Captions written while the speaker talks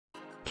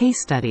Case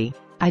study,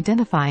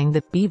 identifying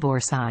the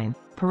Beevor sign,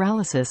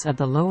 paralysis of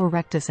the lower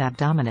rectus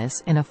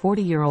abdominis in a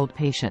 40-year-old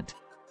patient.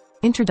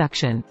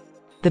 Introduction.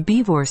 The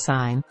Beevor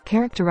sign,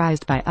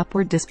 characterized by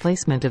upward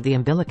displacement of the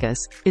umbilicus,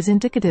 is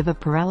indicative of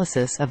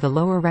paralysis of the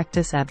lower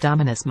rectus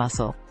abdominis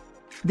muscle.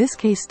 This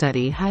case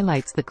study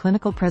highlights the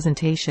clinical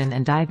presentation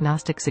and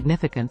diagnostic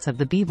significance of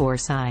the Beevor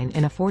sign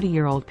in a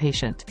 40-year-old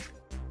patient.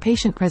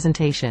 Patient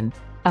presentation.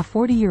 A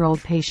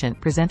 40-year-old patient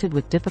presented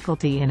with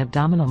difficulty in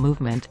abdominal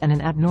movement and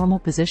an abnormal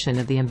position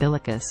of the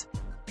umbilicus.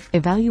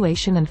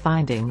 Evaluation and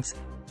findings.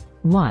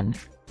 1.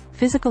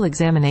 Physical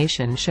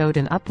examination showed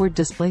an upward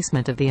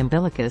displacement of the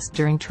umbilicus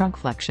during trunk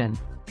flexion.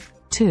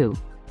 2.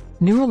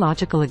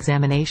 Neurological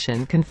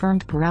examination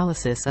confirmed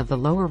paralysis of the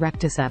lower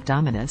rectus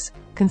abdominis,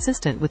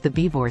 consistent with the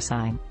Beevor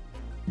sign.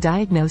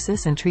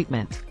 Diagnosis and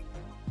treatment.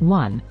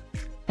 1.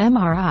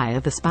 MRI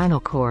of the spinal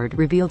cord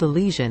revealed a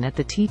lesion at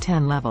the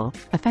T10 level,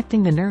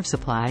 affecting the nerve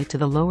supply to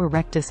the lower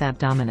rectus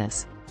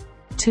abdominis.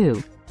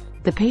 2.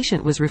 The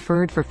patient was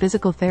referred for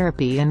physical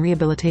therapy and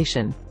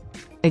rehabilitation.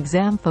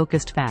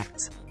 Exam-focused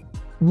facts.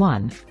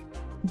 1.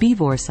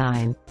 Beevor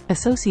sign,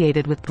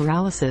 associated with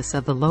paralysis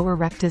of the lower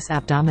rectus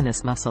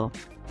abdominis muscle.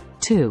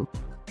 2.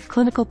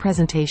 Clinical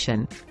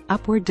presentation,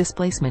 upward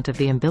displacement of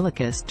the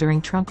umbilicus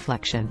during trunk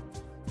flexion.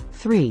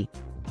 3.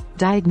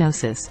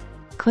 Diagnosis,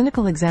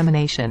 clinical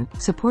examination,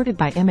 supported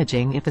by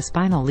imaging if a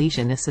spinal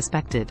lesion is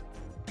suspected.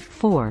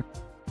 4.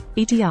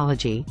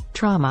 Etiology,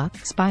 trauma,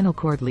 spinal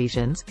cord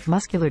lesions,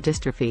 muscular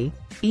dystrophy,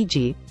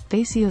 e.g.,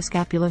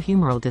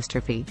 facioscapulohumeral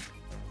dystrophy.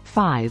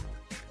 5.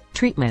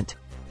 Treatment,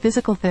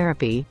 physical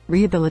therapy,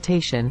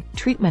 rehabilitation,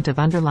 treatment of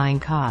underlying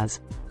cause.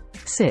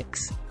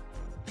 6.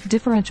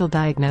 Differential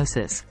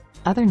diagnosis,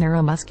 other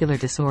neuromuscular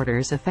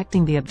disorders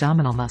affecting the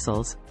abdominal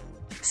muscles.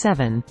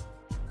 7.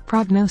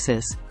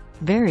 Prognosis,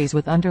 varies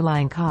with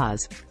underlying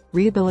cause,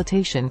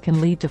 rehabilitation can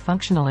lead to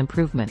functional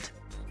improvement.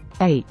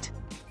 8.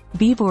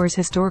 Beevor's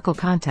historical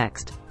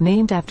context,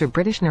 named after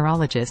British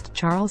neurologist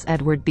Charles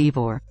Edward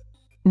Beevor.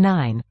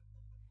 9.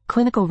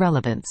 Clinical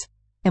relevance,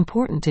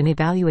 important in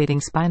evaluating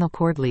spinal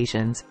cord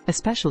lesions,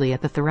 especially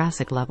at the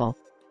thoracic level.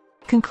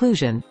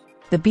 Conclusion.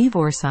 The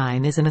Beevor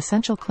sign is an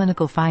essential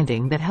clinical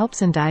finding that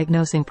helps in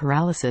diagnosing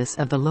paralysis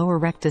of the lower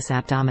rectus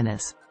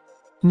abdominis.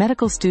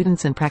 Medical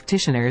students and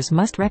practitioners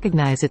must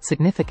recognize its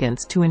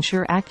significance to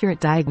ensure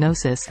accurate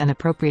diagnosis and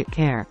appropriate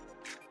care.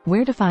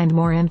 Where to find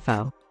more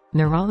info?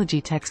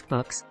 Neurology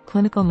textbooks,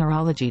 clinical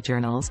neurology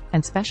journals,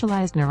 and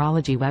specialized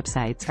neurology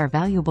websites are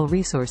valuable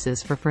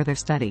resources for further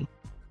study.